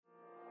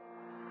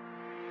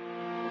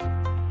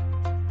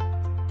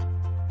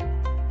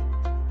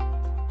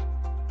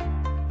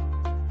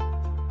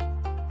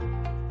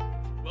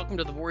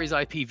welcome to the Vorys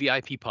IP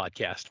VIP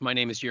podcast. My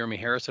name is Jeremy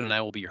Harrison, and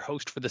I will be your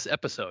host for this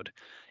episode.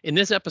 In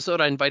this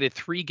episode, I invited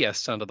three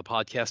guests onto the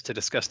podcast to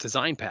discuss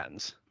design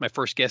patents. My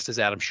first guest is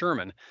Adam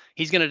Sherman.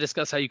 He's going to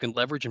discuss how you can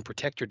leverage and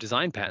protect your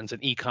design patents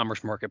in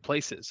e-commerce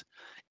marketplaces.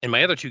 And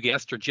my other two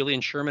guests are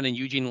Jillian Sherman and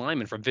Eugene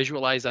Lyman from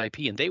Visualize IP,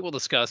 and they will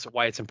discuss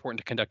why it's important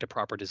to conduct a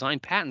proper design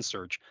patent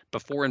search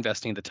before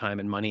investing the time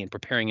and money in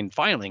preparing and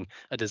filing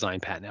a design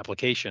patent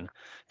application.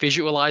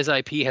 Visualize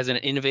IP has an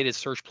innovative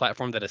search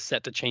platform that is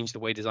set to change the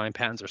way design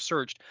patents are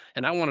searched,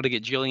 and I wanted to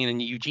get Jillian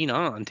and Eugene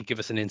on to give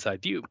us an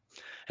inside view.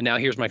 And now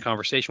here's my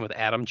conversation with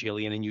Adam,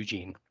 Jillian, and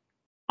Eugene.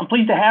 I'm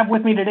pleased to have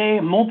with me today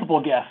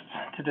multiple guests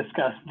to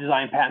discuss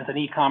design patents in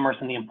e-commerce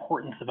and the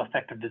importance of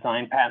effective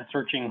design patent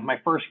searching. My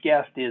first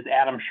guest is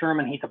Adam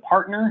Sherman. He's a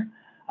partner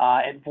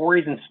at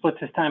Vorys and splits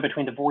his time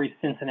between the Vorys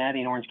Cincinnati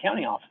and Orange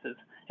County offices.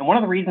 And one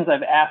of the reasons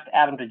I've asked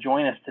Adam to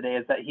join us today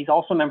is that he's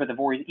also a member of the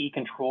Vorys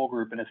e-Control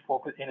Group, and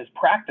his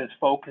practice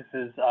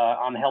focuses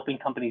on helping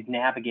companies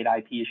navigate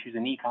IP issues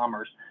in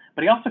e-commerce.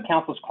 But he also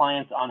counsels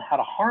clients on how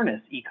to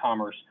harness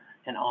e-commerce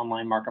and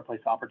online marketplace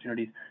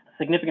opportunities. A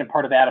significant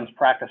part of Adam's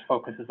practice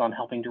focuses on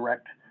helping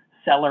direct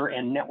seller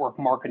and network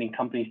marketing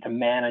companies to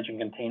manage and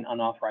contain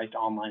unauthorized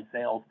online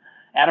sales.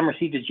 Adam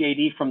received his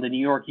JD from the New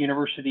York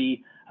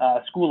University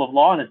School of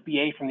Law and his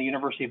BA from the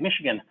University of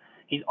Michigan.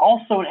 He's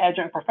also an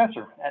adjunct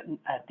professor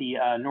at the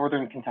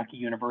Northern Kentucky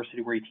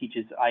University, where he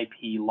teaches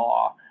IP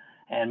law.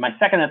 And my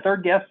second and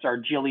third guests are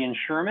Jillian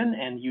Sherman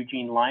and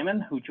Eugene Lyman,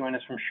 who join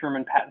us from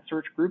Sherman Patent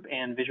Search Group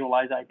and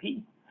Visualize IP.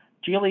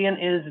 Jillian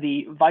is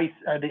the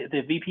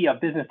VP of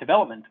Business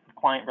Development,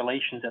 Client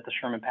Relations at the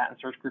Sherman Patent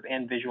Search Group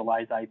and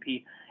Visualize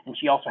IP, and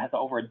she also has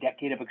over a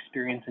decade of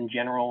experience in the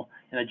general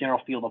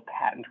field of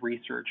patent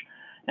research.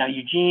 Now,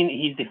 Eugene,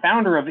 he's the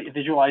founder of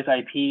Visualize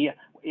IP,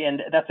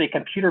 and that's a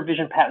computer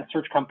vision patent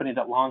search company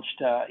that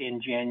launched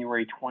in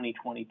January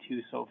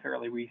 2022, so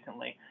fairly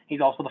recently.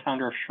 He's also the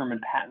founder of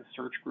Sherman Patent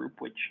Search Group,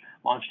 which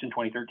launched in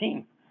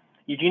 2013.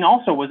 Eugene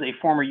also was a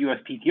former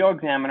USPTO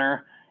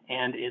examiner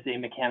and is a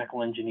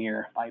mechanical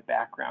engineer by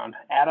background.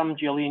 Adam,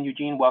 Jillian,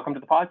 Eugene, welcome to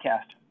the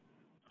podcast.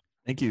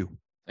 Thank you.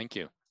 Thank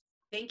you.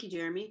 Thank you,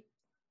 Jeremy.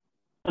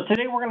 So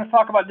today we're going to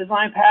talk about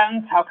design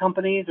patents, how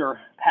companies or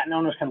patent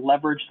owners can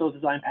leverage those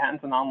design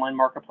patents in online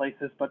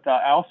marketplaces. But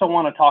I also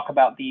want to talk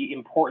about the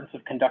importance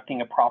of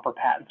conducting a proper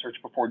patent search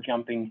before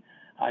jumping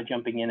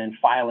in and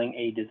filing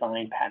a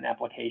design patent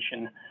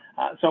application.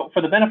 So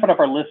for the benefit of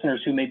our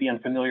listeners who may be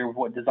unfamiliar with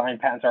what design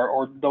patents are,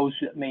 or those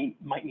who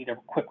might need a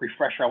quick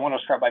refresher, I want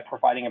to start by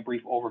providing a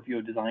brief overview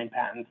of design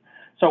patents.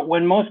 So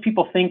when most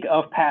people think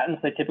of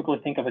patents, they typically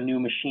think of a new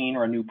machine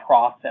or a new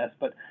process,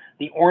 but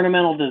the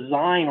ornamental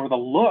design or the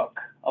look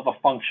of a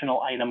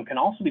functional item can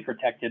also be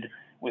protected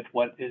with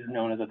what is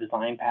known as a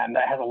design patent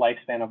that has a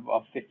lifespan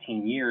of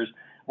 15 years.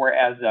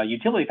 Whereas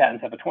utility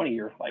patents have a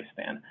 20-year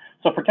lifespan.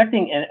 So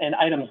protecting an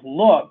item's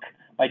look,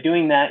 by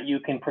doing that, you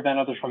can prevent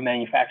others from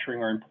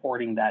manufacturing or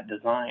importing that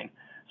design.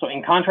 So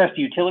in contrast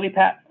to utility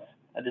patents,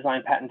 a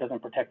design patent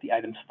doesn't protect the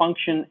item's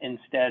function.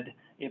 Instead,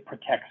 it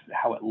protects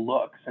how it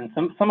looks. And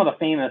some of the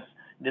famous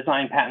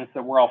design patents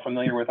that we're all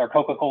familiar with are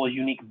Coca-Cola's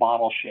unique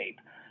bottle shape.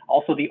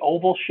 Also, the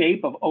oval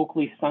shape of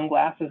Oakley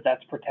sunglasses,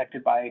 that's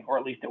protected by, or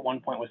at least at one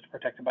point was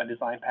protected by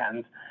design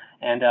patents.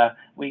 And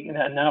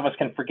none of us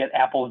can forget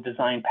Apple's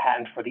design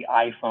patent for the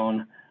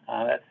iPhone.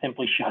 That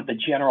simply showed the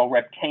general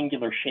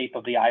rectangular shape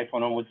of the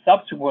iPhone and was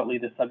subsequently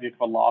the subject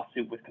of a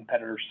lawsuit with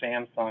competitor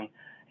Samsung.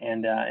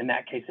 And in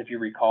that case, if you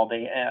recall,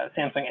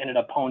 Samsung ended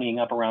up ponying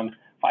up around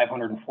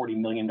 $540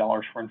 million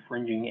for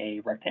infringing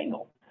a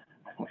rectangle.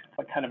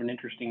 It's kind of an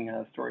interesting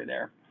story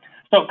there.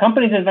 So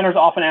companies and vendors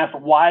often ask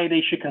why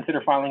they should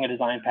consider filing a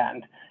design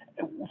patent.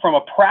 From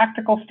a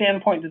practical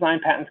standpoint,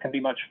 design patents can be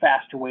a much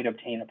faster way to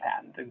obtain a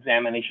patent.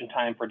 Examination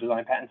time for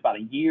design patents is about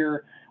a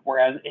year,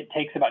 whereas it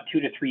takes about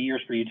 2 to 3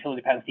 years for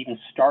utility patents to even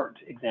start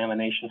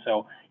examination.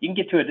 So you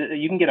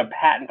can get a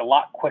patent a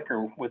lot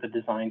quicker with a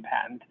design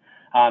patent.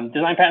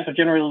 Design patents are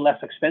generally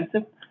less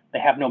expensive. They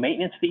have no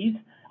maintenance fees.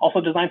 Also,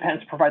 design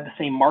patents provide the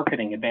same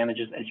marketing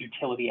advantages as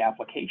utility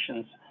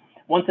applications.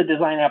 Once a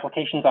design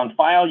application is on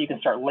file, you can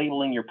start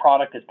labeling your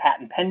product as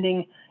patent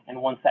pending.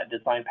 And once that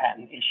design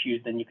patent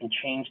issues, then you can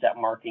change that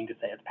marking to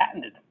say it's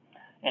patented.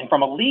 And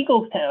from a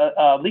legal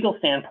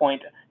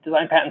standpoint,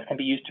 design patents can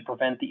be used to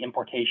prevent the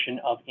importation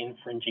of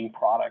infringing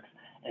products.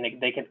 And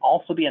they can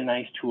also be a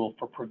nice tool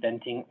for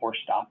preventing or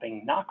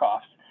stopping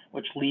knockoffs,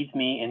 which leads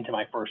me into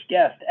my first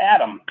guest,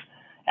 Adam.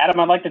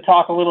 Adam, I'd like to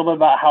talk a little bit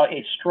about how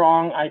a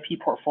strong IP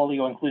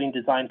portfolio, including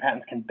design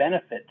patents, can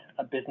benefit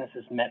a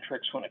business's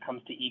metrics when it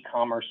comes to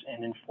e-commerce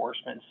and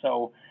enforcement.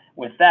 So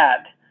with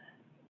that,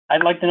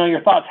 I'd like to know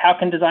your thoughts. How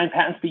can design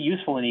patents be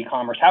useful in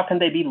e-commerce? How can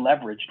they be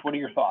leveraged? What are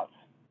your thoughts?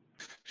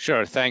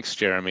 Sure. Thanks,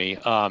 Jeremy.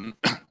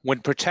 When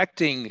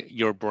protecting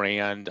your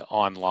brand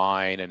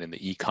online and in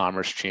the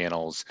e-commerce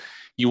channels,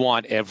 you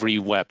want every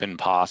weapon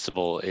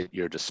possible at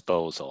your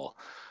disposal.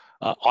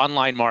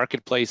 Online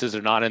marketplaces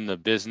are not in the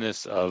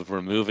business of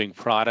removing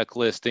product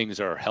listings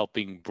or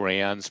helping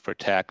brands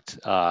protect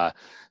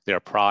their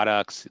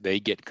products. They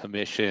get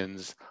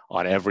commissions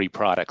on every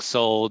product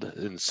sold,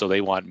 and so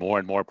they want more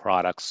and more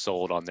products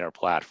sold on their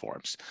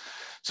platforms.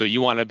 So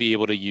you want to be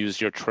able to use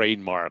your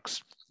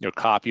trademarks, your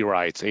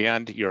copyrights,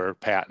 and your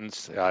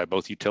patents,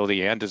 both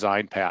utility and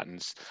design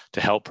patents, to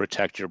help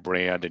protect your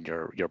brand and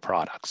your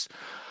products.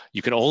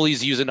 You can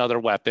always use another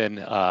weapon.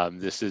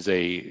 This is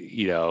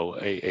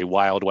a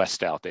wild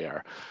west out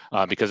there,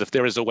 because if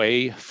there is a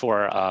way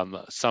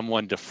for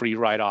someone to free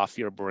write off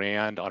your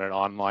brand on an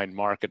online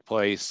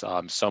marketplace,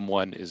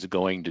 someone is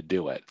going to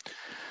do it.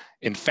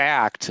 In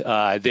fact,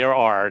 there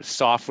are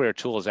software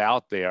tools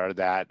out there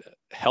that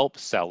help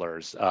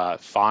sellers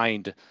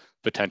find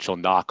potential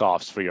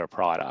knockoffs for your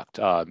product.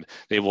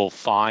 They will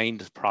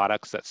find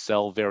products that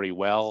sell very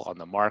well on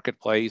the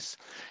marketplace.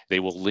 They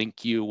will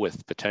link you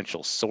with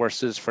potential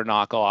sources for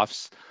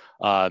knockoffs.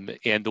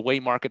 And the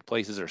way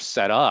marketplaces are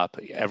set up,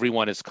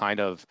 everyone is kind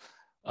of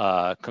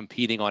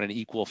competing on an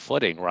equal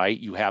footing, right?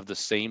 You have the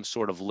same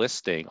sort of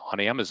listing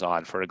on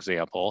Amazon, for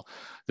example,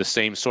 the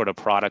same sort of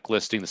product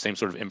listing, the same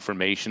sort of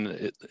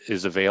information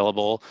is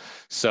available.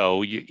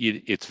 So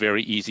it's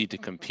very easy to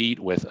compete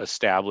with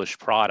established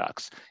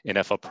products. And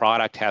if a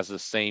product has the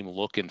same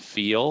look and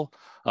feel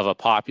of a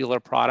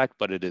popular product,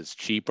 but it is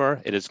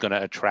cheaper, it is going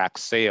to attract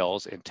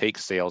sales and take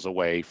sales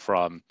away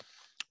from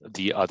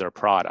the other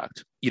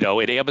product.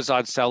 And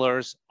Amazon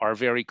sellers are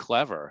very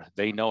clever.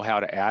 They know how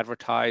to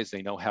advertise.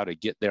 They know how to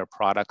get their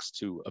products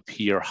to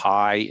appear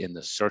high in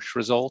the search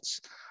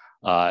results.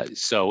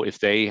 So if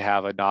they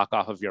have a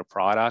knockoff of your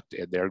product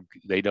and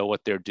they know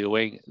what they're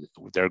doing,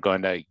 they're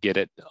going to get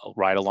it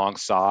right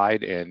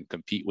alongside and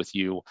compete with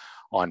you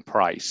on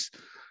price.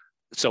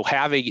 So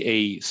having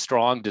a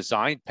strong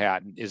design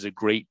patent is a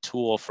great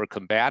tool for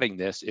combating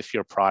this if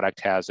your product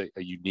has a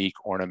unique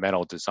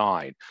ornamental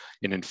design.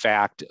 And in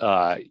fact,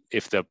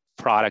 if the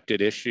product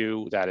at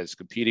issue that is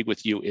competing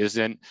with you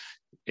isn't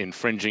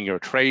infringing your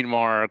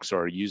trademarks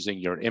or using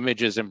your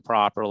images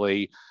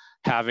improperly,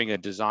 having a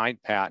design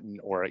patent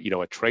or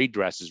a trade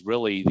dress is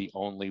really the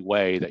only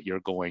way that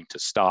you're going to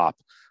stop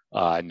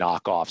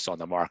knockoffs on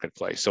the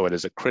marketplace. So it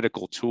is a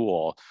critical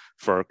tool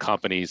for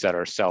companies that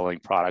are selling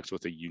products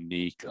with a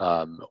unique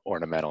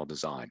ornamental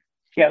design.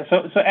 Yeah.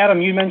 So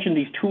Adam, you mentioned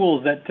these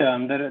tools that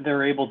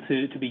they're able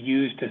to be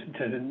used to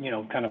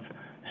kind of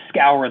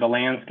scour the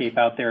landscape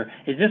out there.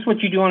 Is this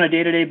what you do on a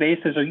day-to-day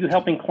basis? Are you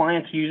helping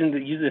clients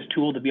use this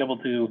tool to be able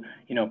to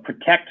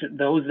protect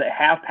those that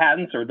have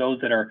patents or those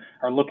that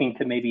are looking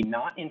to maybe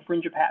not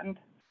infringe a patent?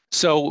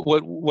 So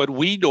what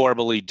we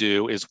normally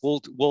do is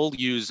we'll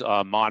use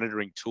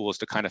monitoring tools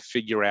to kind of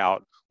figure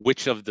out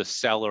which of the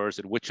sellers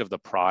and which of the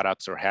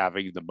products are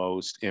having the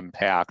most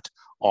impact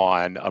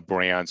on a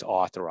brand's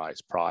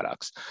authorized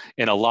products.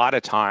 And a lot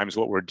of times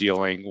what we're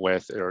dealing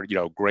with are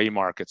gray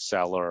market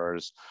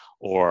sellers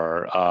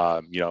or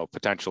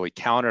potentially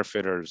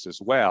counterfeiters as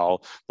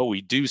well, but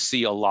we do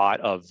see a lot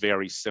of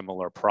very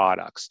similar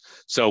products.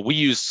 So we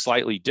use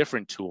slightly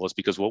different tools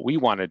because what we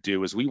want to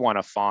do is we want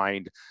to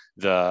find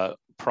the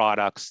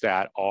products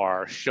that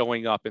are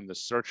showing up in the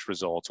search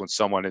results when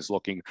someone is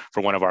looking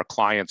for one of our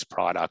clients'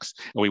 products.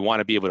 And we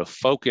want to be able to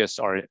focus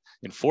our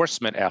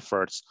enforcement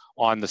efforts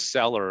on the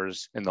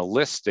sellers and the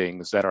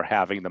listings that are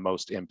having the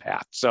most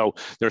impact. So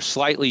they're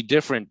slightly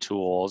different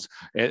tools,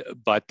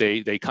 but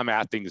they come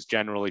at things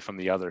generally from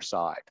the other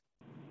side.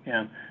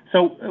 Yeah.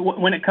 So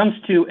when it comes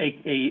to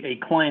a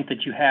client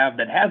that you have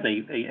that has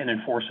an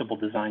enforceable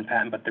design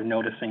patent, but they're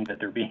noticing that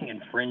they're being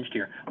infringed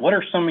here, what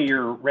are some of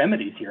your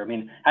remedies here? I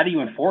mean, how do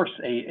you enforce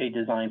a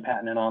design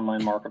patent in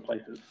online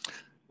marketplaces?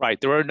 Right.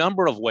 There are a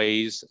number of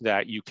ways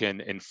that you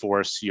can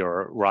enforce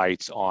your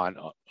rights on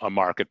a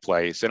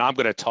marketplace. And I'm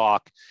going to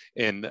talk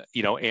in,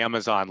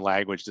 Amazon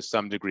language to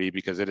some degree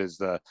because it is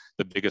the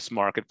biggest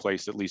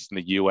marketplace, at least in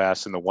the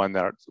US, and the one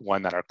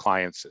that our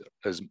clients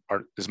is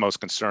most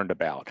concerned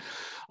about.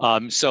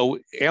 So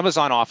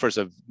Amazon offers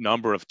a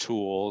number of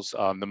tools.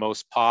 The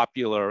most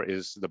popular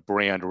is the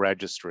brand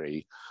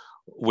registry,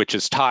 which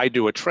is tied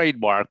to a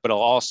trademark, but it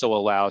also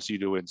allows you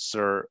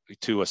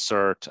to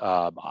assert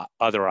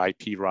other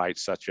IP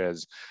rights such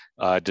as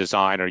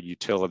design or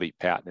utility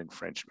patent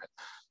infringement.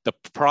 The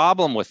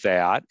problem with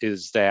that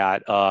is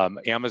that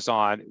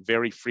Amazon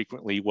very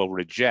frequently will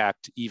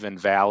reject even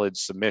valid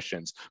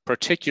submissions,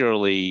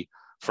 particularly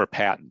for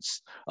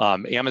patents.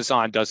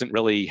 Amazon doesn't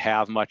really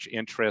have much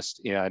interest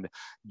in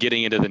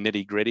getting into the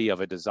nitty-gritty of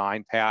a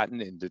design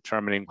patent and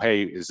determining,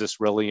 hey, is this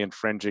really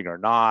infringing or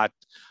not?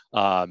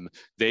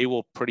 They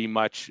will pretty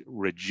much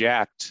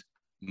reject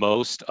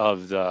most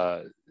of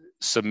the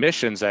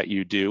submissions that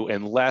you do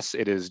unless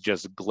it is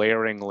just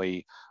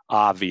glaringly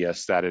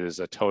obvious that it is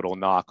a total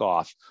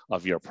knockoff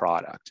of your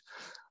product.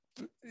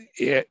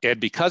 And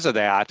because of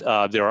that,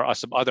 there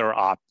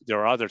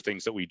are other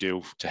things that we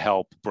do to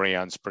help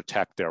brands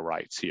protect their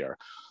rights here.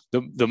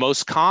 The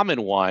most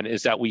common one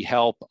is that we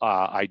help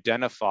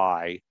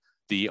identify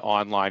the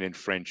online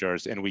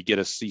infringers and we get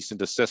a cease and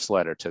desist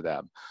letter to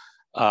them.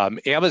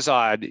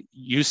 Amazon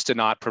used to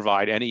not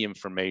provide any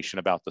information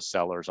about the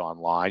sellers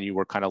online. You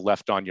were kind of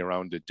left on your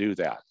own to do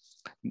that.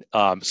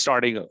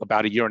 Starting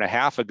about a year and a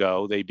half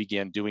ago, they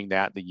began doing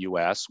that in the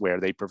US, where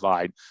they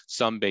provide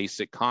some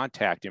basic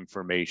contact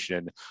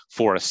information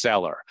for a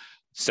seller.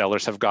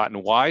 Sellers have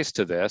gotten wise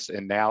to this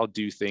and now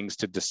do things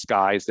to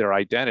disguise their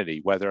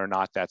identity, whether or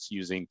not that's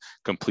using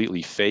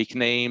completely fake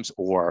names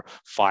or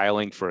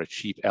filing for a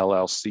cheap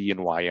LLC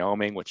in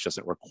Wyoming, which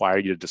doesn't require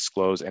you to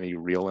disclose any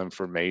real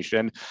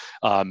information.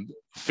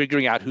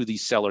 Figuring out who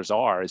these sellers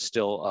are is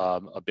still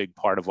a big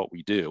part of what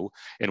we do.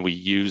 And we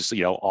use,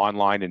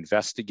 online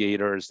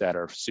investigators that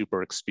are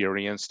super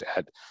experienced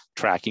at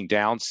tracking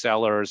down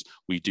sellers.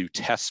 We do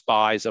test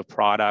buys of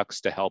products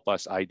to help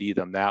us ID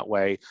them that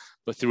way.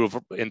 But through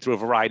a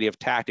variety of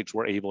tactics,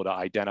 we're able to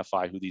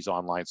identify who these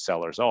online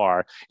sellers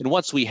are. And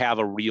once we have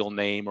a real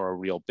name or a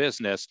real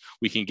business,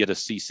 we can get a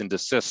cease and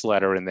desist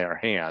letter in their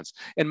hands.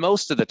 And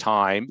most of the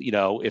time,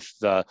 if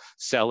the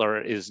seller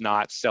is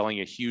not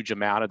selling a huge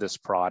amount of this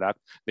product,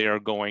 they are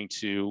going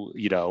to,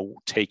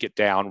 take it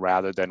down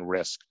rather than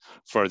risk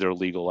further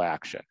legal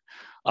action.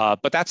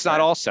 But that's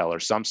not all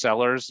sellers. Some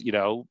sellers,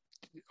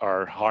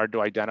 are hard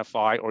to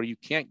identify, or you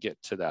can't get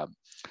to them.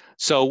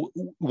 So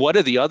one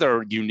of the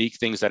other unique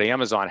things that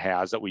Amazon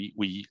has that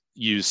we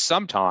use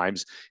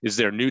sometimes is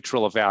their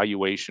neutral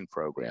evaluation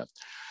program.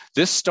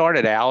 This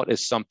started out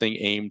as something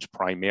aimed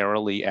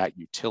primarily at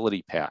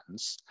utility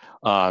patents,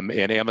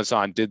 and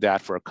Amazon did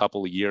that for a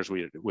couple of years.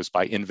 It was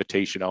by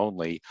invitation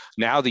only.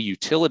 Now the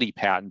utility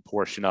patent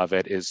portion of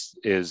it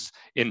is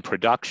in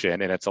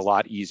production, and it's a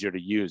lot easier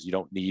to use. You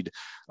don't need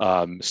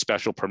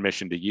special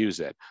permission to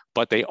use it.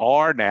 But they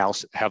are now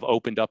have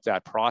opened up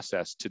that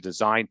process to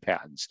design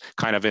patents,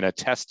 kind of in a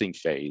testing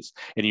phase,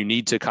 and you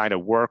need to kind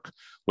of work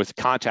with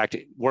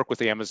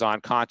Amazon,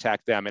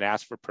 contact them and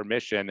ask for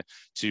permission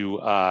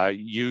to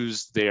use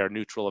their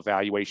neutral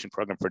evaluation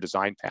program for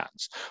design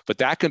patents. But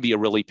that can be a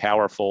really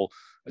powerful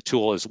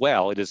tool as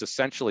well. It is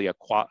essentially a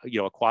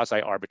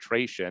quasi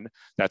arbitration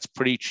that's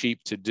pretty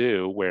cheap to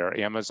do, where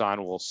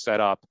Amazon will set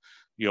up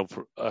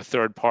a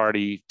third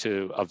party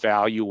to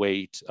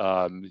evaluate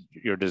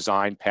your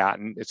design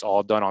patent. It's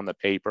all done on the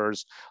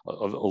papers,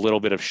 a little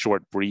bit of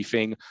short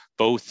briefing.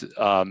 Both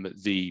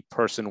the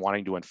person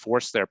wanting to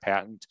enforce their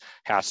patent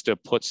has to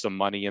put some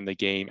money in the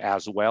game,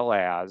 as well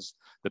as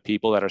the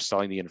people that are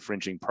selling the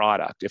infringing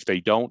product. If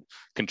they don't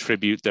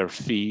contribute their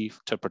fee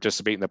to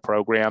participate in the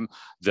program,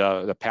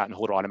 the patent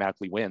holder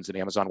automatically wins, and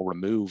Amazon will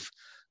remove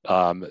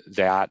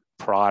that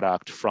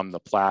product from the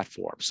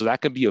platform. So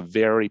that can be a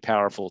very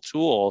powerful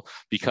tool,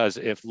 because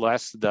if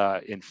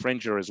the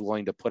infringer is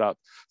willing to put up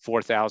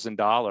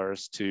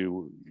 $4,000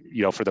 to,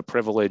 for the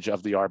privilege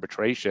of the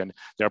arbitration,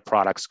 their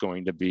product's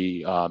going to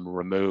be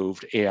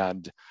removed,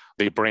 and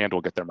the brand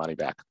will get their money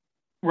back.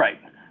 Right.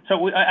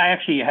 So I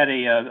actually had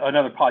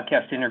another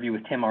podcast interview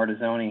with Tim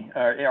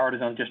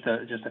Artizzone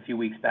just a few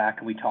weeks back,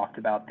 and we talked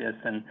about this,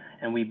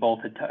 and we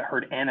both had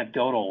heard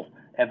anecdotal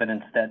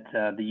evidence that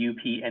the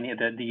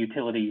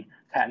utility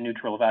patent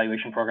neutral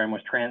evaluation program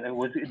was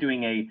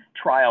doing a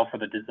trial for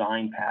the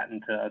design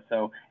patent.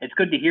 So it's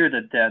good to hear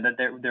that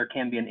there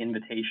can be an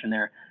invitation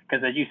there,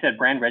 because as you said,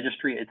 brand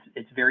registry,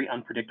 it's very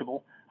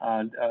unpredictable.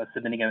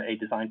 Submitting a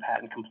design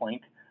patent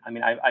complaint. I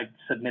mean, I've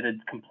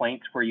submitted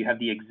complaints where you have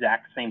the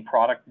exact same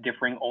product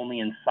differing only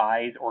in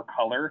size or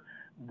color.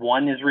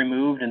 One is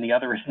removed and the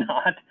other is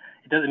not.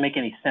 It doesn't make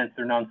any sense.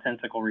 They're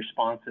nonsensical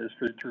responses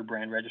through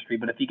brand registry.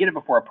 But if you get it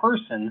before a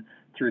person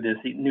through this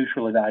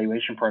neutral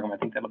evaluation program, I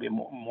think that'll be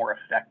more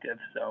effective.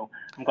 So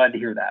I'm glad to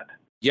hear that.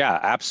 Yeah,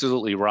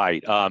 absolutely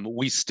right.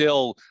 We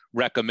still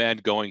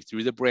recommend going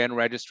through the brand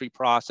registry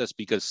process,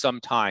 because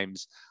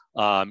sometimes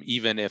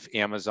even if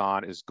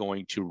Amazon is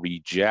going to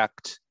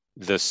reject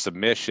the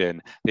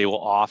submission, they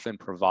will often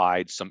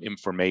provide some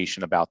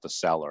information about the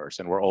sellers,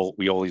 and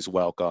we always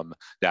welcome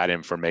that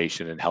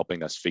information in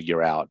helping us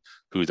figure out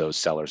who those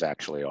sellers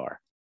actually are.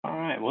 All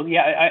right. Well,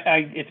 yeah,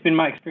 it's been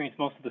my experience.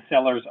 Most of the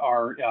sellers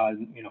are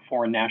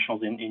foreign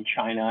nationals in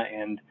China,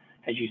 and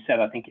as you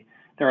said, I think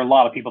there are a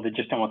lot of people that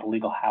just don't want the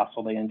legal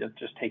hassle. They end up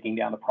just taking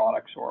down the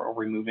products or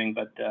removing.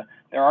 But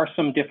there are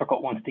some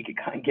difficult ones to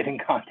get in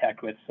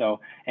contact with. So,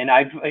 and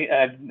I've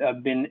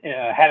been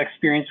had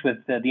experience with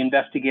the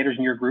investigators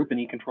in your group in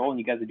eControl, and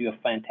you guys do a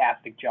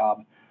fantastic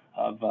job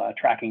of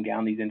tracking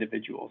down these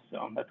individuals.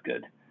 So that's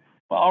good.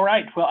 Well, all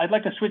right. Well, I'd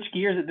like to switch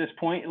gears at this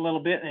point a little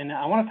bit, and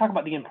I want to talk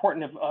about the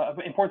importance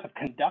of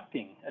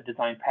conducting a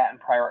design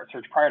patent prior art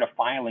search prior to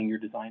filing your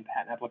design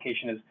patent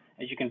application.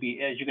 As you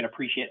can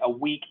appreciate, a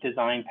weak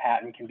design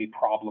patent can be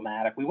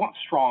problematic. We want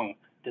strong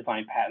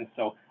design patents,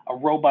 so a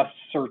robust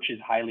search is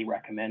highly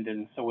recommended.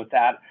 And so with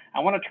that, I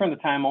want to turn the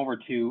time over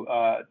to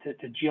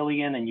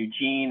Jillian and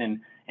Eugene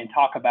and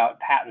talk about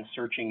patent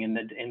searching in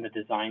the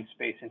design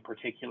space in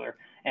particular.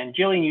 And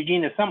Jillian,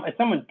 Eugene, as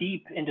someone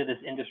deep into this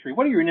industry,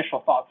 what are your initial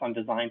thoughts on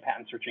design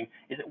patent searching?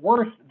 Is it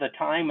worth the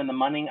time and the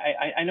money?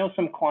 I know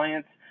some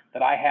clients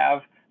that I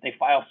have they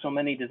file so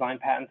many design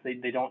patents,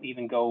 they don't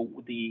even go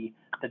the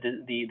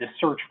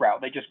search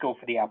route. They just go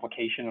for the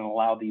application and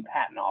allow the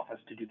patent office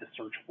to do the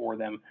search for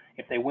them.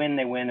 If they win,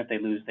 they win. If they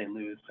lose, they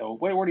lose. So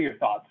what are your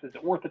thoughts? Is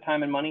it worth the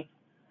time and money?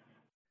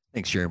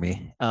 Thanks,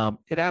 Jeremy.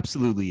 It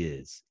absolutely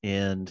is.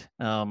 And,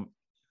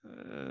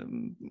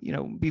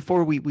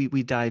 before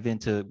we dive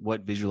into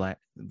what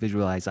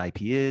Visualize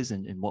IP is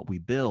and what we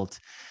built,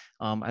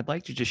 I'd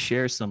like to just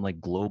share some like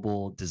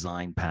global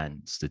design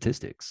patent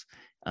statistics.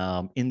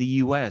 In the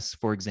US,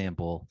 for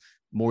example,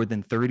 more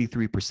than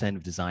 33%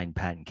 of design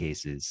patent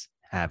cases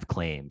have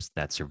claims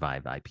that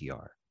survive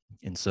IPR.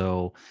 And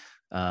so,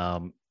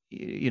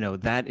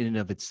 that in and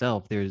of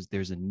itself,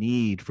 there's a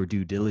need for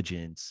due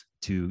diligence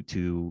to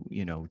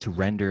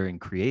render and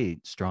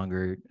create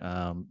stronger,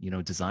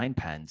 design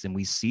patents. And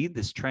we see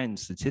this trend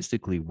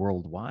statistically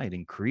worldwide.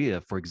 In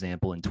Korea, for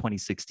example, in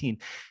 2016,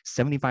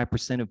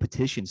 75% of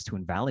petitions to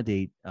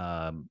invalidate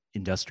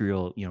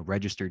industrial,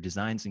 registered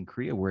designs in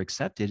Korea were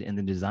accepted, and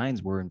the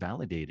designs were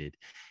invalidated.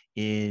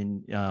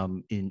 In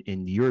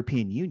the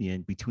European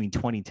Union, between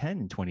 2010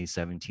 and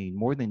 2017,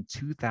 more than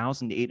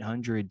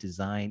 2,800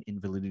 design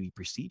invalidity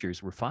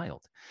procedures were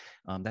filed.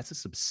 That's a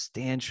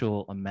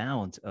substantial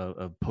amount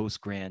of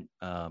post-grant,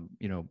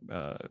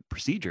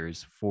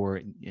 procedures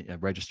for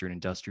registered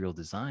industrial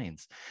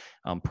designs.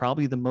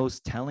 Probably the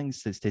most telling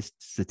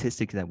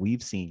statistic that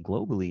we've seen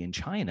globally in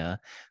China,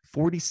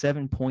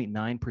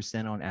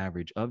 47.9% on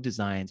average of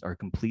designs are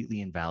completely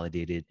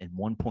invalidated, and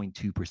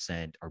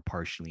 1.2% are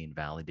partially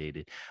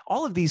invalidated.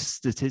 All of these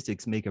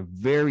statistics make a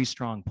very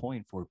strong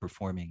point for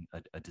performing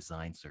a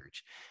design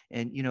search.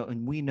 And,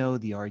 and we know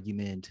the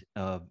argument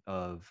of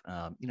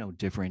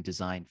different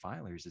design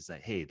filers is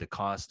that, hey, the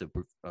cost of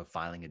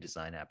filing a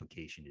design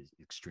application is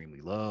extremely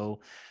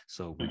low.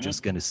 So we're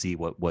just going to see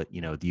what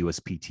the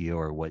USPTO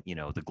or what,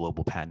 the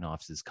global patent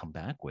offices come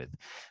back with.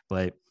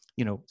 But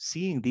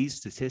seeing these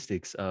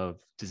statistics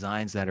of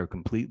designs that are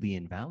completely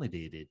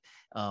invalidated,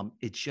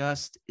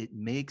 it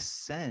makes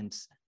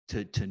sense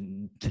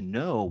to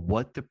know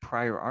what the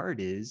prior art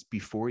is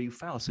before you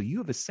file. So you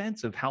have a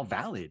sense of how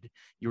valid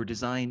your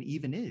design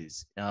even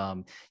is.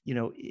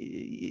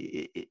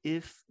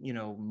 If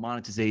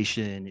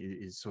monetization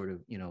is sort of,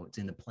 it's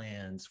in the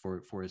plans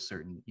for a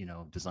certain,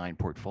 design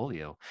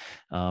portfolio,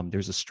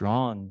 there's a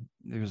strong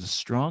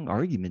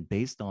argument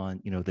based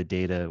on, the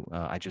data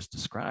I just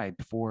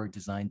described for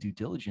design due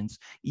diligence,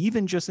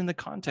 even just in the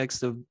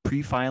context of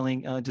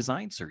pre-filing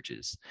design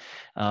searches.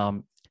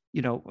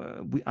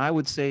 I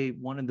would say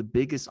one of the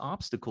biggest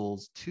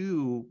obstacles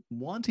to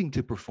wanting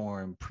to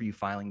perform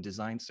pre-filing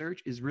design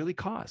search is really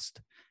cost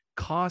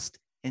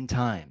and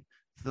time.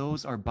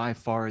 Those are by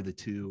far the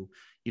two,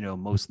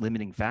 most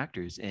limiting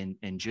factors. And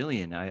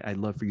Jillian, I'd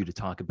love for you to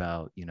talk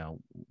about,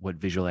 what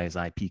Visualize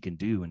IP can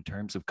do in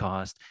terms of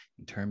cost,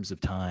 in terms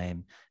of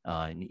time,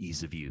 and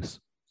ease of use.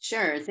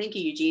 Sure. Thank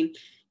you, Eugene.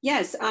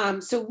 Yes.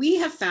 So we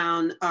have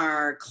found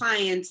our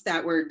clients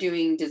that were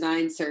doing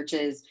design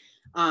searches,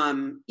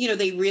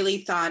 they really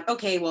thought,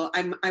 okay, well,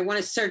 I want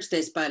to search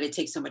this, but it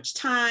takes so much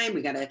time.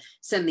 We got to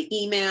send the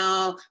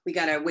email. We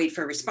got to wait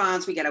for a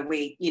response. We got to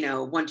wait,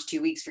 1 to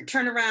 2 weeks for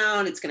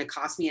turnaround. It's going to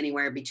cost me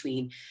anywhere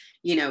between,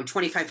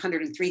 $2,500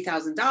 and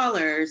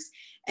 $3,000.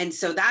 And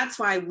so that's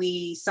why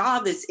we saw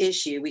this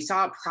issue. We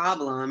saw a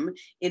problem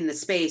in the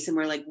space, and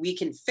we're like, we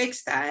can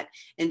fix that.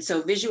 And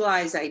so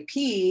Visualize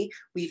IP,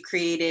 we've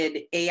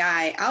created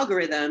AI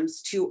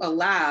algorithms to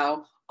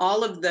allow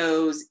all of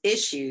those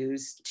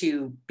issues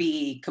to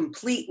be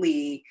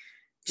completely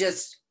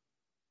just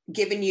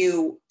giving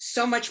you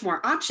so much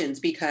more options,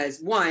 because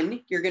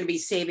one, you're going to be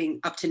saving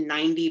up to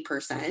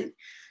 90%.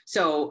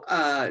 So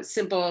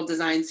simple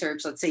design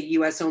search, let's say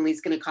US only,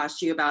 is going to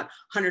cost you about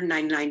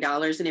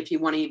 $199. And if you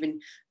want to even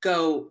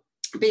go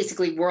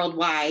basically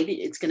worldwide,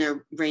 it's going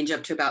to range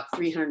up to about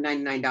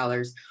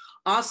 $399.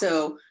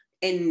 Also,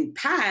 in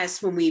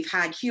past, when we've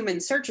had human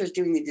searchers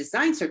doing the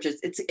design searches,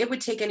 it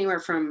would take anywhere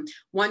from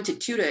 1 to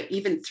 2 to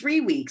even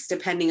 3 weeks,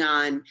 depending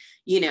on,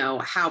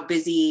 how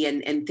busy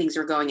and things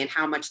are going and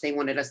how much they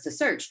wanted us to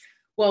search.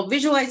 Well,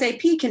 Visualize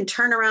IP can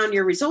turn around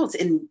your results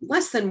in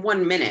less than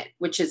 1 minute,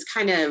 which is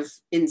kind of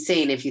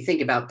insane if you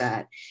think about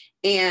that.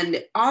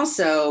 And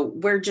also,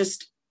 we're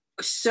just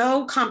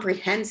so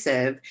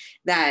comprehensive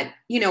that,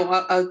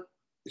 a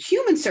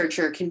human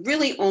searcher can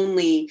really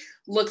only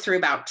look through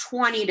about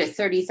 20 to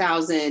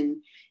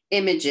 30,000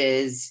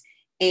 images.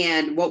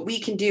 And what we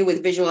can do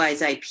with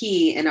Visualize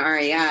IP and our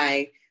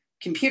AI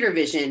computer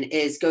vision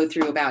is go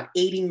through about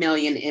 80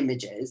 million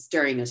images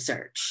during a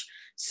search.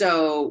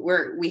 So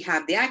we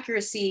have the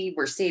accuracy,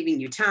 we're saving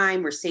you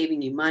time, we're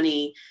saving you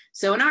money.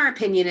 So in our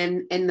opinion,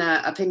 and in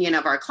the opinion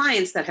of our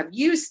clients that have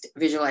used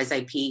Visualize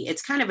IP,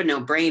 it's kind of a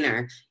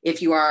no-brainer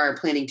if you are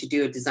planning to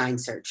do a design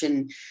search.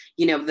 And,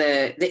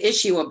 the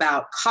issue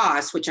about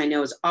cost, which I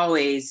know is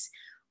always,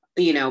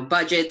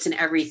 budgets and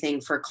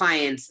everything for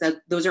clients, that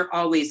those are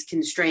always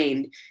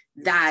constrained,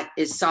 that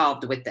is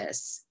solved with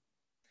this.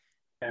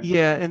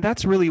 Yeah, and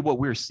that's really what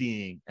we're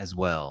seeing as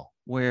well,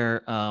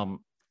 where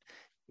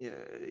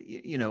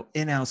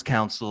in-house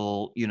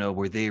counsel,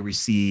 where they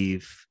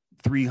receive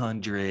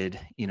 300,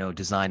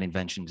 design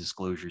invention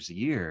disclosures a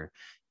year.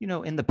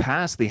 In the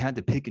past, they had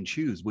to pick and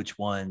choose which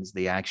ones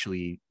they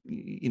actually,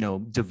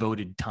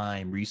 devoted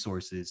time,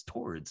 resources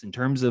towards in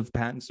terms of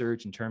patent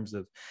search, in terms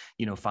of,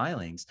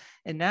 filings.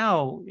 And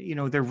now,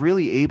 they're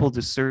really able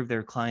to serve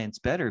their clients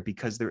better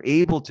because they're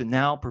able to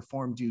now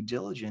perform due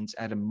diligence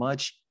at a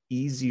much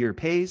easier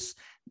pace.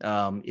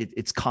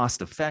 It's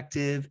cost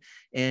effective.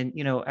 And,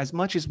 as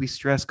much as we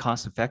stress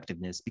cost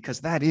effectiveness,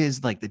 because that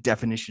is like the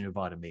definition of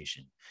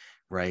automation,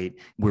 right?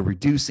 We're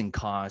reducing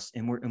costs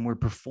and we're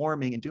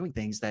performing and doing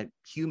things that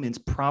humans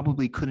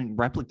probably couldn't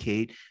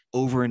replicate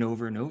over and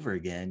over and over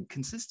again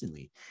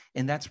consistently.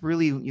 And that's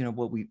really,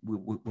 what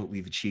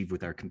we've achieved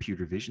with our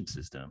computer vision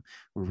system.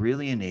 We're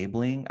really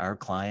enabling our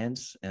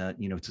clients,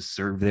 to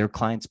serve their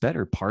clients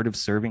better. Part of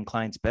serving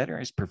clients better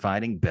is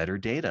providing better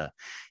data.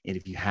 And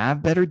if you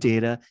have better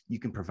data, you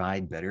can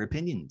provide better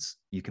opinions.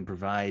 You can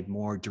provide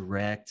more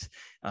direct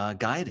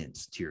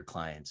guidance to your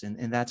clients.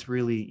 And that's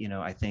really,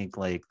 I think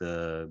like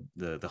the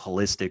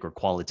holistic or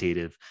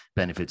qualitative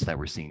benefits that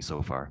we're seeing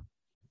so far.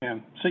 Yeah.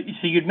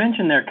 So you'd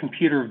mentioned there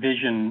computer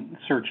vision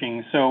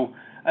searching. So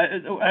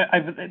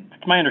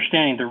it's my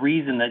understanding the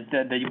reason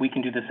that we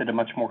can do this at a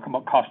much more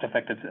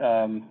cost-effective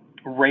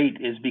rate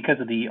is because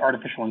of the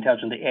artificial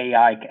intelligence, the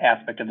AI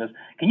aspect of this.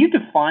 Can you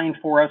define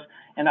for us?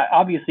 And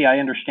obviously, I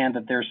understand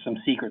that there's some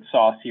secret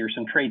sauce here,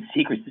 some trade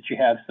secrets that you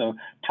have. So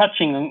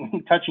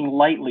touching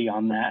lightly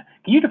on that,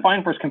 can you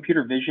define for us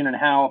computer vision and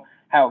how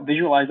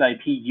Visualize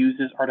IP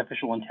uses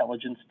artificial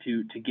intelligence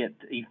to get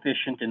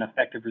efficient and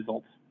effective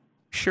results?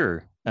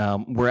 Sure.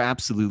 We're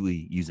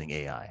absolutely using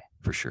AI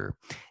for sure.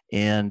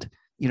 And,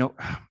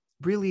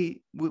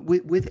 really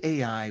with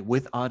AI,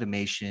 with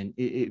automation,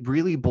 it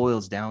really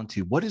boils down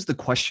to what is the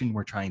question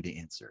we're trying to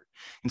answer.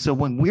 And so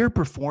when we're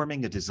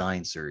performing a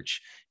design search,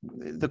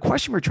 the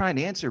question we're trying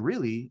to answer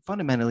really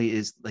fundamentally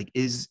is like,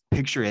 is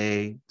picture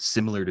A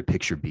similar to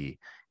picture B?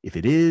 If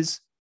it is,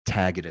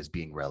 tag it as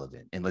being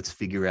relevant. And let's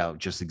figure out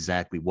just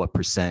exactly what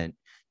percent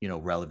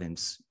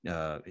relevance,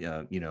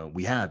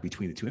 we have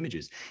between the two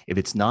images. If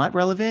it's not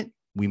relevant,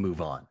 we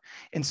move on.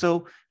 And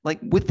so like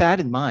with that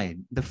in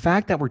mind, the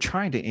fact that we're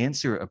trying to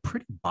answer a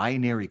pretty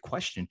binary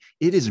question,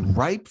 it is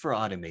ripe for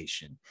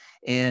automation.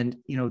 And,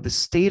 the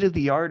state of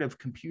the art of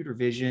computer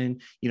vision,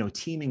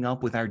 teaming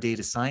up with our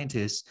data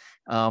scientists,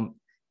 the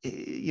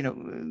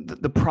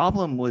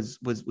problem was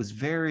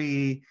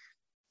very,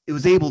 it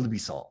was able to be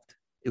solved.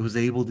 It was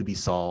able to be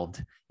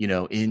solved,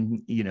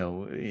 in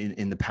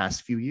the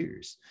past few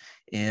years.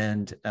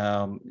 And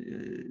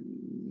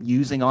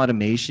using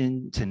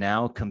automation to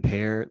now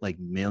compare like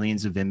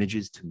millions of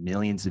images to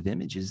millions of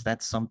images,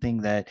 that's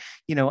something that,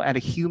 at a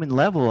human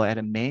level, at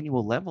a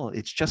manual level,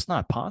 it's just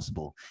not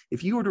possible.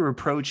 If you were to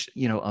approach,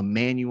 a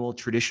manual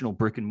traditional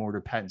brick and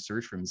mortar patent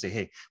search firm and say,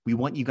 hey, we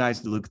want you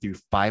guys to look through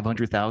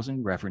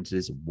 500,000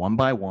 references one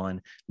by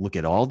one, look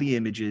at all the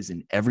images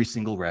in every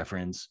single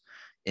reference,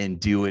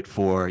 and do it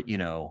for,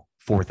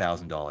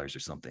 $4,000 or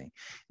something.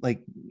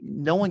 Like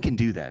no one can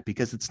do that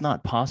because it's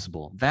not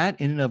possible. That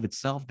in and of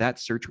itself, that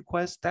search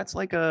request, that's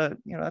like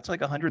that's like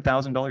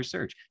 $100,000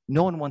 search.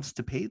 No one wants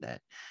to pay that.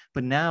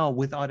 But now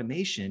with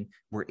automation,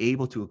 we're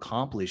able to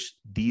accomplish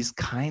these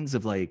kinds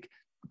of like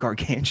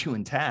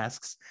gargantuan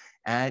tasks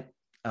at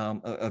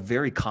a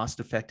very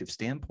cost-effective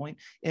standpoint.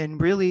 And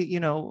really,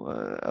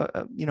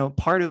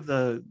 part of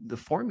the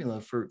formula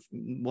for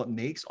what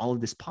makes all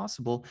of this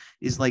possible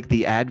is like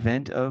the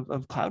advent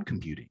of cloud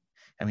computing.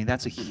 I mean,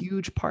 that's a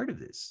huge part of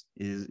this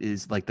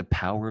is like the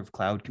power of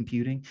cloud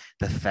computing,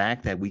 the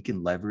fact that we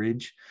can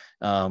leverage,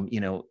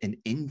 an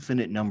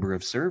infinite number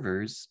of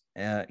servers,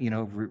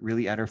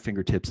 really at our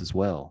fingertips as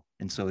well.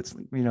 And so it's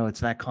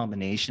that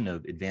combination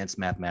of advanced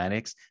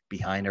mathematics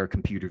behind our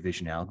computer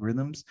vision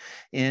algorithms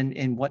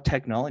and what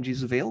technology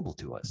is available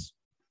to us.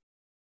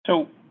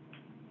 So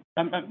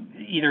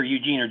either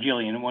Eugene or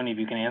Jillian, one of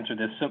you can answer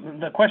this. So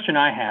the question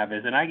I have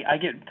is, and I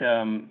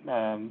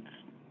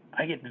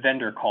get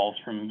vendor calls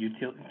from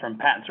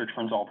patent search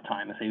firms all the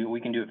time. They say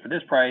we can do it for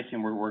this price,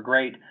 and we're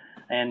great.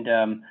 And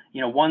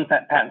one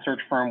patent search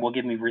firm will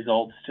give me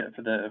results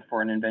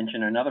for an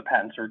invention. Another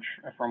patent search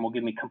firm will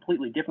give me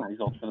completely different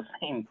results for the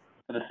same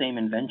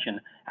invention.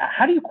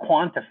 How do you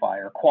quantify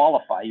or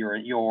qualify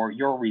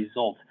your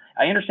results?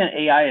 I understand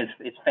AI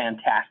is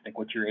fantastic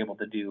what you're able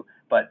to do,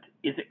 but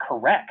is it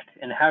correct?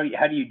 And how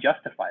do you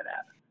justify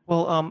that?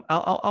 Well,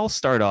 I'll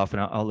start off,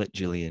 and I'll let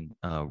Jillian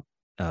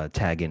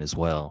tag in as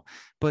well.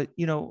 But,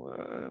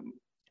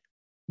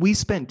 we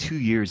spent 2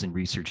 years in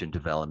research and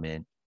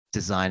development,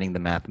 designing the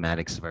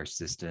mathematics of our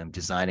system,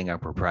 designing our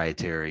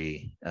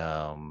proprietary,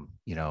 our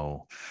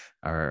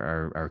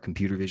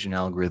computer vision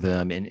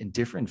algorithm and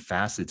different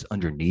facets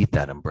underneath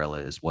that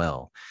umbrella as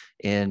well.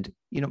 And,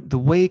 the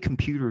way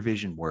computer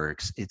vision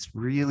works, it's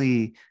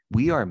really,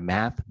 we are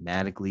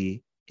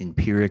mathematically,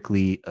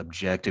 empirically,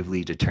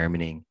 objectively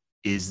determining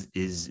is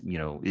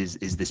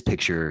this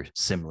picture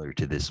similar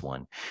to this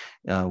one?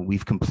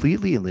 We've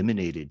completely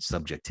eliminated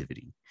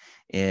subjectivity.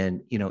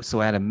 And,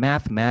 so at a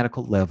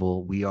mathematical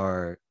level, we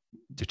are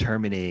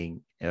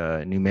determining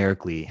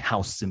numerically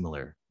how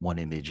similar one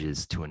image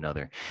is to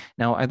another.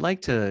 Now, I'd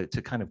like to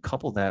kind of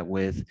couple that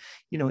with,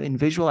 in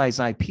Visualize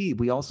IP,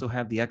 we also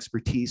have the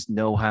expertise,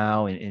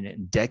 know-how,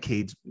 and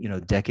decade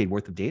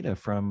worth of data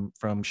from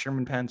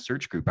Sherman Patent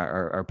Search Group,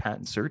 our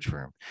patent search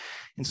firm.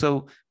 And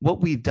so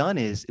what we've done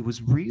is, it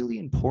was really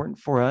important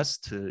for us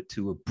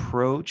to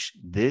approach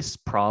this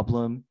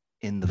problem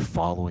in the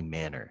following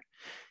manner.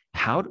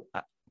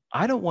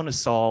 I don't want to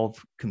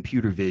solve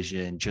computer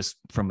vision just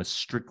from a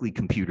strictly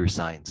computer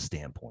science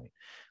standpoint,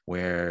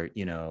 where,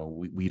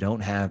 we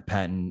don't have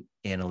patent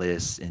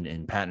analysts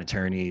and patent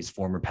attorneys,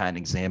 former patent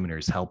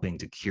examiners helping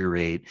to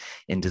curate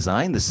and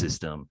design the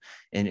system.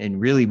 And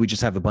really, we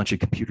just have a bunch of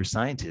computer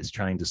scientists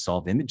trying to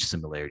solve image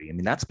similarity. I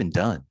mean, that's been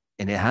done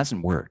and it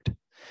hasn't worked.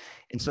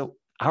 And so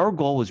our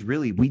goal was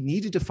really, we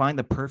needed to find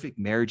the perfect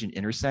marriage and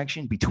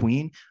intersection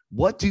between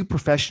what do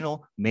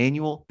professional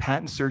manual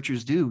patent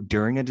searchers do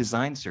during a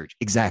design search?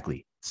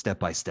 Exactly, step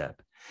by step.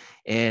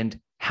 And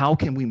how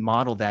can we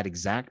model that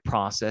exact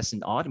process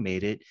and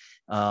automate it,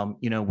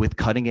 with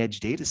cutting edge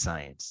data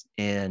science?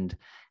 And,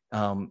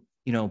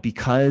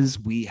 because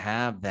we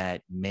have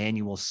that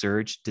manual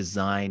search,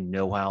 design,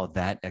 know-how,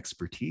 that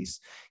expertise,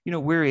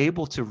 we're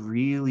able to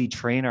really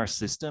train our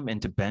system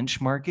and to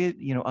benchmark it,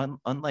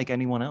 unlike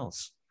anyone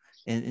else.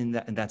 And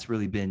that's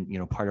really been,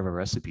 part of our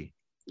recipe.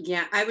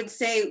 Yeah, I would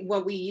say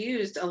what we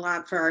used a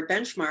lot for our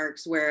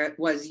benchmarks, where it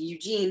was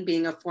Eugene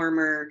being a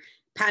former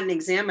patent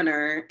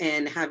examiner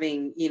and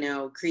having,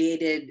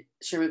 created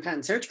Sherman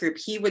Patent Search Group,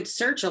 he would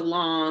search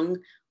along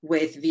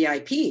with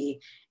VIP,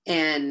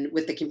 and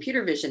with the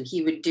computer vision,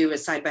 he would do a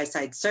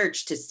side-by-side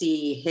search to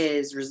see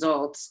his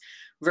results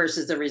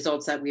versus the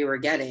results that we were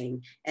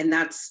getting. And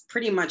that's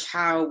pretty much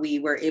how we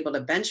were able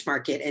to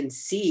benchmark it and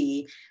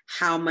see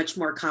how much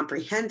more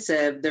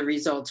comprehensive the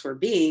results were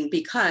being,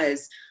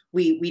 because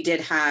we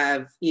did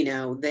have,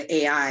 the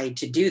AI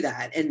to do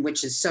that, and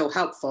which is so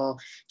helpful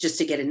just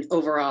to get an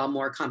overall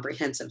more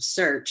comprehensive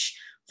search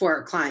for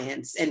our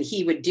clients. And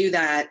he would do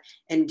that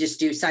and just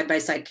do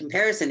side-by-side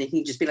comparison. And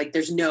he'd just be like,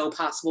 there's no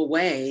possible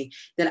way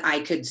that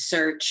I could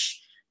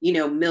search,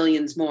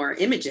 millions more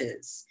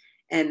images.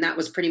 And that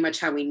was pretty much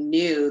how we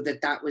knew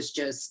that was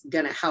just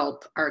going to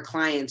help our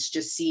clients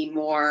just see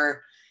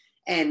more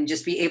and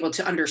just be able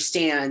to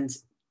understand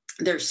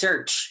their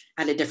search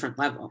at a different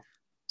level.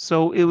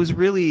 So it was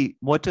really,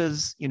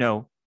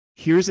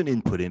 here's an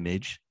input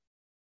image.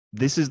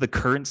 This is the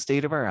current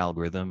state of our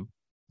algorithm.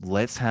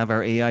 Let's have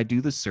our AI do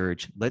the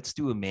search. Let's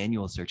do a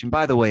manual search. And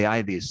by the way, I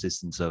had the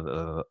assistance of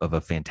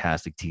a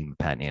fantastic team of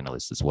patent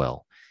analysts as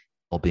well,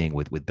 all being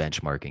with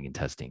benchmarking and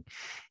testing.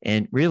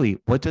 And really,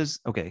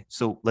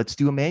 so let's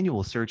do a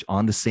manual search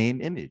on the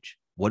same image.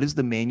 What does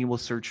the manual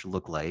search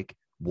look like?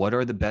 What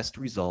are the best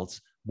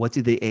results? What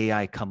did the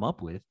AI come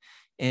up with?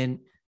 And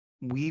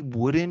we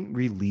wouldn't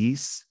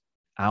release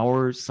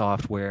our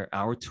software,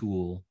 our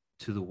tool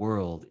to the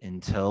world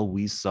until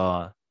we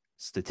saw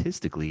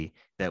statistically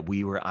that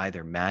we were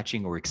either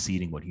matching or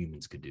exceeding what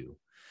humans could do.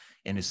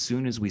 And as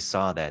soon as we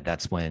saw that,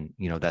 that's when,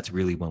 that's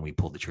really when we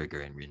pulled the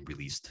trigger and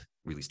released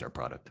our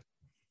product.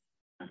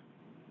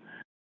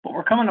 Well,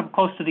 we're coming up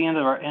close to the end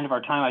of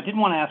our time. I did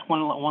want to ask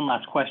one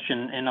last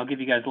question, and I'll give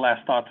you guys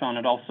last thoughts on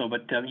it also.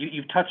 But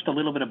you've touched a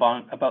little bit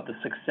about the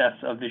success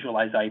of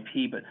Visualize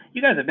IP, but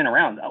you guys have been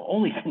around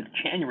only since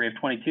January of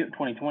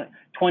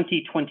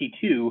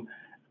 2022.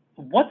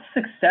 What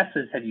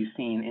successes have you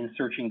seen in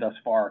searching thus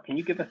far? Can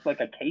you give us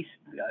like a case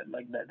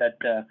like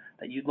that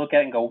you look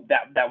at and go,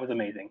 that was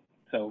amazing?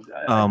 So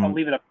I'll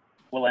leave it up.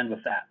 We'll end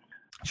with that.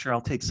 Sure,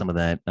 I'll take some of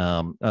that.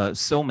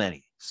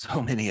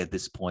 So many at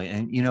this point.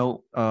 And,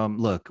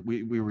 look,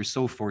 we were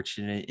so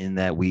fortunate in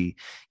that we,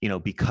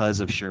 because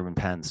of Sherman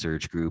Patent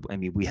Search Group, I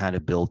mean, we had a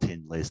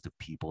built-in list of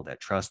people that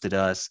trusted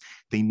us.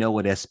 They know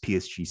what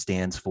SPSG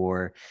stands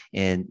for.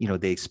 And,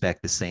 they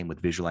expect the same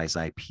with Visualize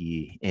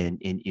IP. And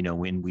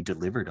when we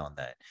delivered on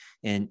that.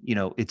 And,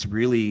 it's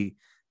really,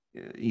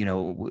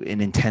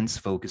 an intense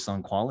focus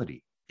on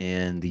quality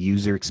and the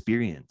user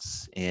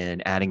experience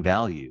and adding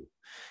value.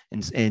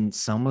 And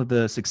some of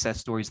the success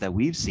stories that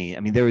we've seen, I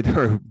mean, there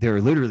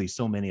are literally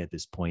so many at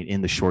this point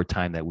in the short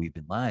time that we've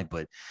been live,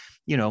 but,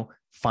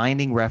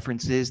 finding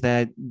references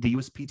that the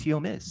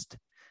USPTO missed,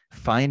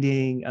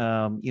 finding,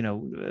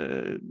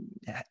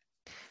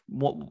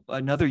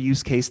 another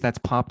use case that's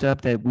popped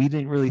up that we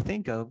didn't really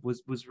think of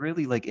was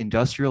really like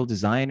industrial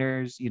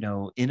designers,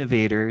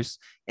 innovators,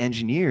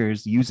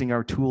 engineers using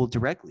our tool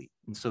directly.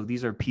 And so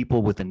these are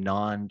people with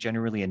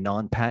generally a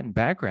non-patent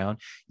background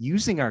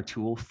using our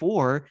tool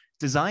for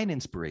design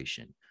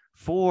inspiration,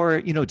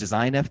 for,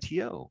 design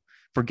FTO,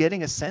 for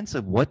getting a sense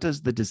of what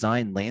does the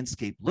design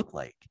landscape look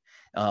like?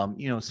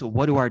 So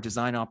what do our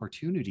design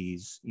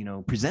opportunities,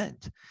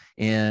 present?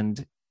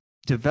 And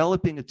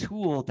developing a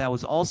tool that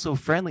was also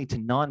friendly to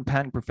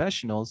non-patent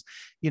professionals,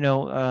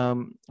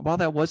 while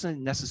that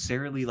wasn't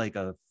necessarily like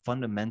a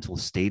fundamental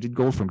stated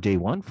goal from day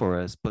one for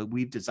us, but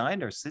we've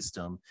designed our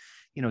system,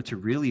 to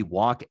really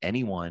walk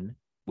anyone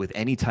with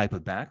any type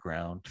of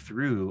background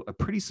through a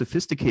pretty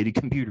sophisticated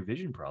computer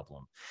vision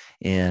problem.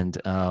 And,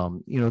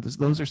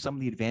 those are some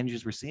of the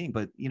advantages we're seeing,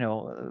 but,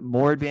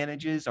 more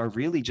advantages are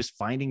really just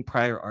finding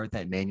prior art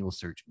that manual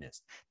search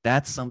missed.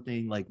 That's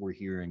something like we're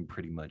hearing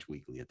pretty much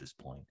weekly at this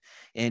point.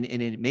 And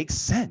it makes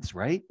sense,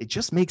 right? It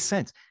just makes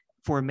sense.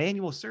 For a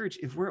manual search,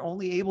 if we're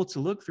only able to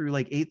look through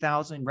like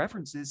 8,000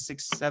 references,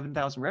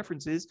 7,000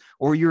 references,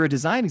 or you're a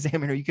design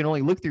examiner, you can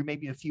only look through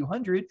maybe a few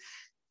hundred.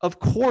 Of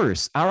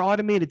course, our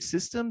automated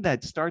system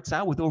that starts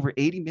out with over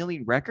 80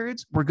 million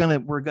records, we're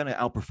gonna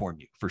outperform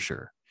you for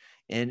sure.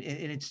 And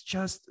it's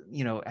just,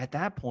 at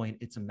that point,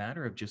 it's a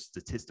matter of just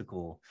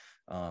statistical,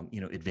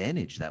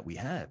 advantage that we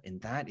have,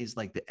 and that is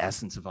like the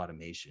essence of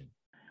automation.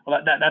 Well,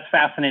 that's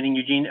fascinating,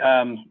 Eugene.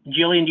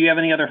 Jillian, do you have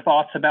any other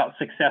thoughts about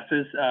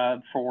successes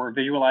for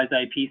Visualize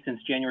IP since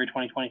January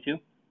 2022?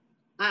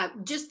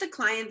 Just the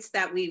clients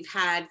that we've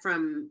had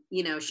from,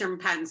 Sherman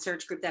Patent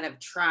Search Group that have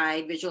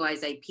tried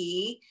Visualize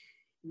IP,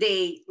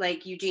 they,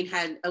 like Eugene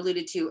had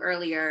alluded to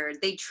earlier,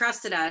 they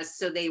trusted us.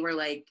 So they were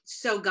like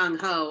so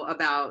gung-ho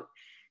about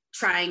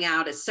trying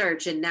out a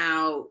search. And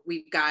now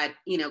we've got,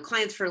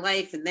 clients for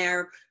life, and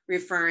they're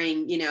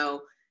referring,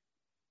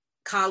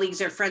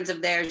 colleagues or friends of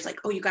theirs, like,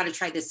 oh, you got to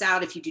try this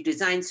out if you do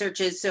design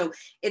searches. So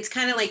it's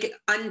kind of like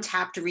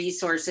untapped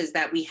resources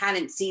that we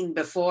hadn't seen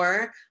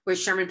before with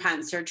Sherman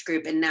Patent Search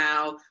Group. And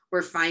now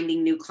we're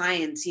finding new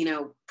clients,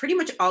 pretty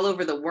much all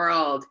over the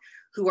world,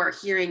 who are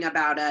hearing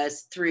about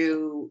us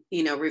through,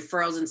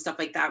 referrals and stuff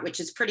like that, which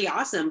is pretty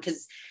awesome,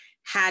 because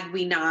had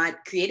we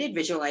not created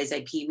Visualize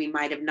IP, we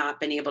might have not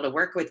been able to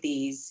work with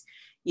these,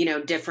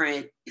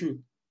 different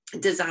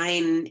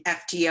design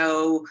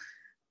FTO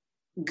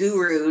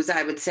gurus,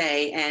 I would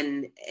say.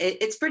 And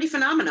it's pretty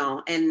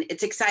phenomenal. And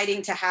it's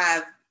exciting to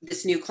have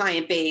this new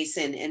client base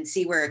and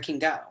see where it can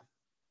go.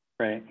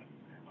 Great.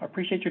 I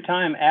appreciate your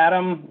time.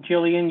 Adam,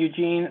 Jillian,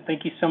 Eugene,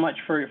 thank you so much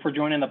for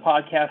joining the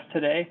podcast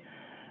today.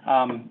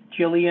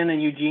 Jillian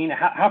and Eugene,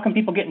 how can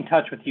people get in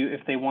touch with you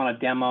if they want a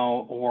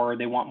demo or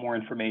they want more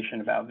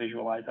information about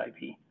Visualize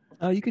IP?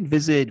 You can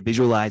visit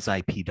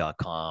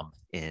visualizeip.com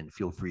and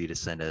feel free to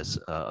send us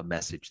a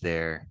message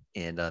there.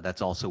 And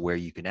that's also where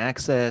you can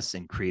access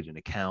and create an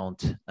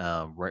account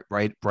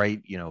right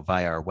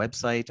via our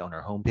website on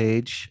our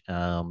homepage.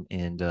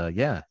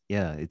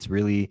 It's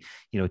really,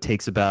 it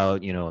takes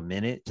about, a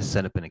minute to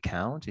set up an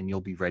account, and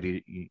you'll be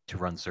ready to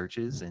run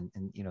searches. And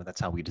that's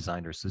how we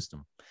designed our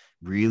system.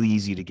 Really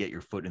easy to get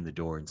your foot in the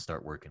door and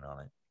start working on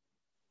it.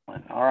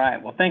 All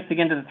right. Well, thanks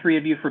again to the three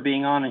of you for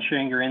being on and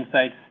sharing your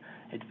insights.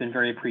 It's been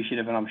very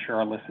appreciative, and I'm sure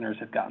our listeners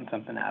have gotten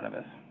something out of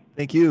us.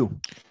 Thank you.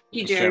 Thank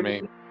you,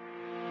 Jeremy.